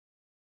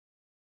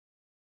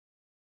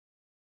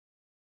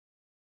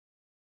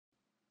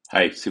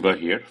Hi, Siva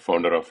here,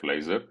 founder of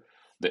Lyzr,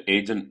 the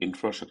agent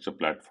infrastructure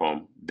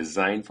platform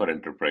designed for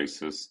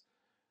enterprises,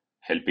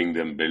 helping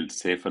them build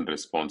safe and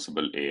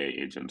responsible AI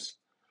agents.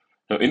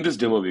 Now, in this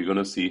demo, we're going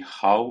to see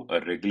how a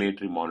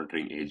regulatory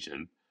monitoring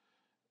agent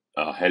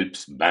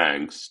helps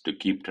banks to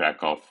keep track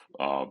of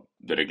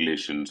the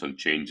regulations and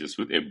changes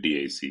with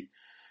FDIC.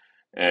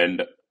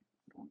 And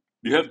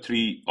you have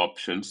three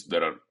options.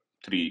 There are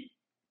three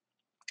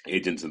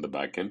agents in the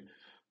backend.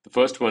 The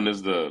first one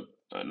is the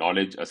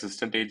knowledge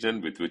assistant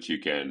agent with which you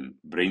can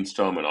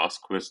brainstorm and ask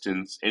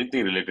questions,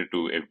 anything related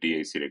to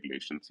FDIC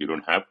regulations. You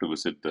don't have to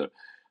visit the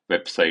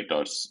website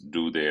or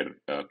do their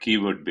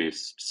keyword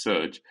based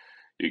search.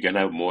 You can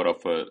have more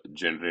of a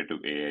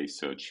generative AI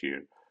search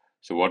here.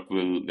 So, what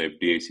will the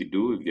FDIC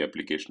do if the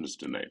application is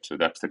denied? So,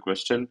 that's the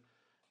question.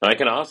 Now, I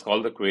can ask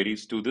all the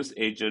queries to this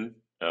agent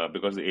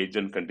because the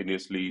agent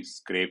continuously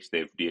scrapes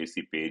the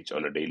FDIC page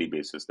on a daily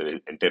basis,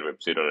 the entire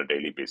website on a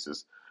daily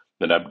basis,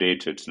 then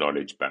updates its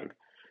knowledge bank.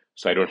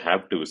 So I don't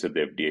have to visit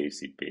the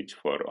FDIC page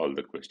for all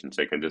the questions.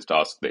 I can just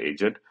ask the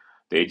agent.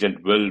 The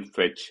agent will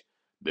fetch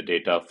the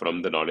data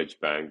from the knowledge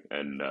bank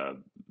and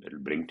it'll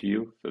bring to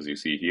you, as you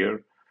see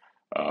here.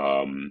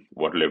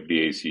 What will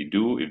FDIC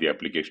do if the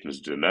application is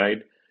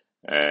denied?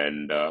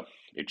 And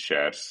it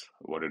shares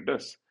what it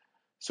does.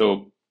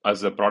 So,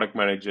 as a product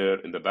manager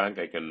in the bank,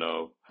 I can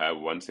now have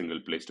one single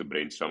place to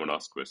brainstorm and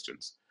ask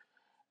questions.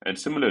 And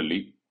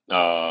similarly,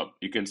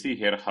 you can see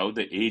here how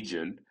the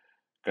agent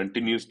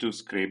continues to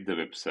scrape the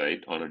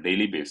website on a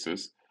daily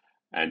basis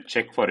and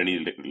check for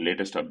any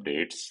latest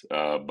updates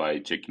by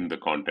checking the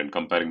content,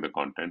 comparing the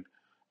content,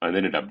 and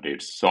then it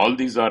updates. So all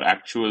these are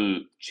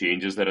actual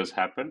changes that has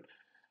happened.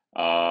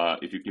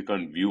 If you click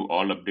on view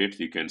all updates,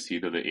 you can see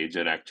that the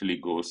agent actually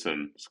goes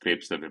and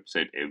scrapes the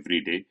website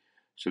every day.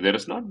 So there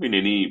has not been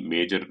any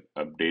major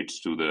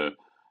updates to the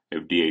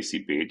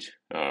FDIC page.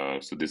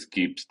 So this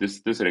keeps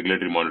this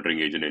regulatory monitoring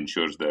agent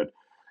ensures that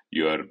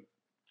your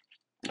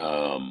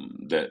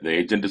the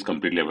agent is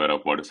completely aware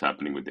of what is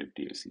happening with the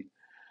FDIC.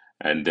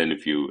 And then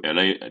if you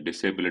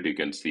disable it, you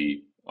can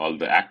see all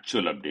the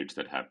actual updates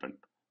that happened,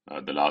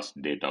 the last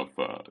date of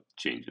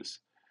changes.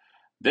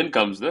 Then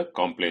comes the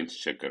compliance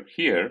checker.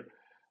 Here,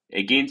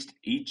 against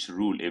each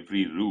rule,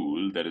 every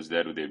rule that is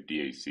there with the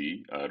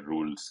FDIC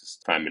rules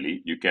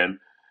family, you can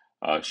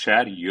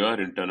share your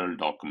internal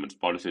documents,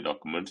 policy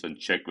documents, and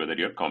check whether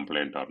you're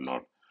compliant or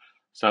not.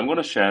 So I'm going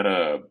to share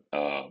a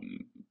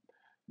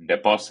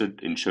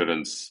deposit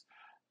insurance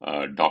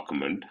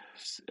document.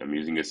 I'm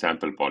using a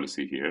sample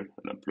policy here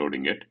and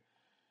uploading it.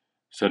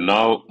 So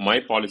now my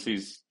policy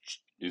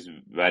is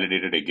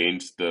validated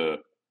against the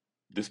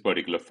this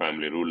particular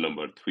family, rule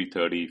number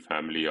 330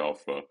 family of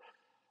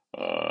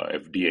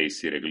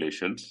FDIC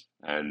regulations,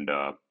 and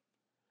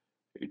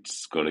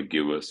it's going to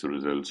give us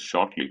results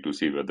shortly to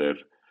see whether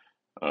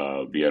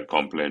we are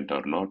compliant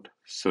or not.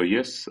 So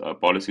yes,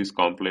 policy is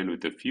compliant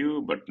with a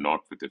few, but not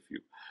with a few.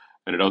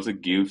 And it also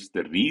gives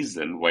the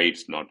reason why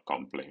it's not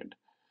compliant.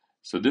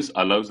 So this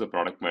allows the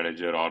product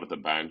manager or the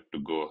bank to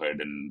go ahead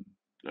and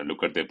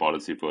look at their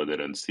policy further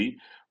and see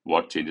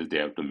what changes they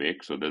have to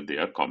make so that they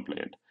are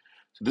compliant.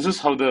 So this is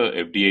how the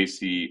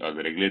FDIC or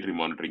the regulatory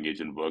monitoring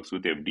agent works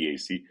with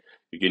FDIC.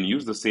 You can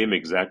use the same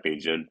exact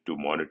agent to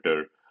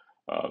monitor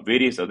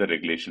various other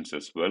regulations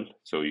as well.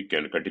 So you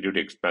can continue to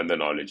expand the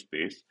knowledge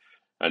base.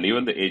 And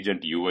even the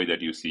agent UI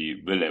that you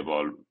see will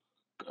evolve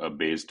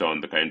based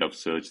on the kind of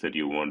search that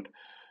you want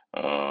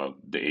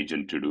the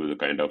agent to do, the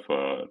kind of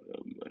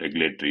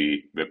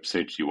regulatory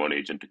websites you want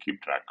agent to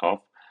keep track of.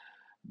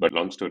 But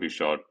long story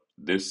short,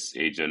 this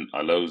agent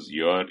allows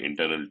your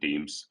internal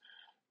teams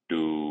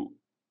to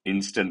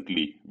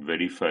instantly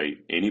verify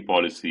any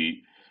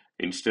policy,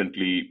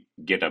 instantly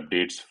get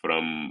updates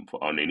from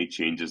on any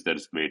changes that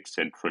is made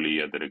centrally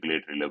at the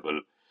regulatory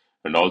level,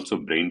 and also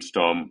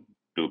brainstorm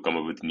to come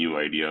up with new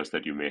ideas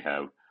that you may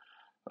have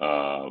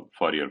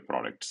for your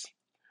products.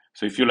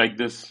 So if you like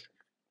this,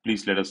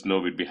 please let us know.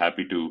 We'd be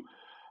happy to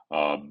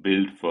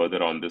build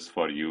further on this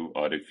for you.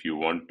 Or if you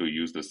want to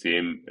use the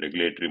same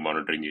regulatory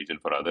monitoring agent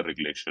for other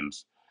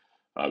regulations,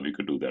 we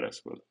could do that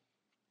as well.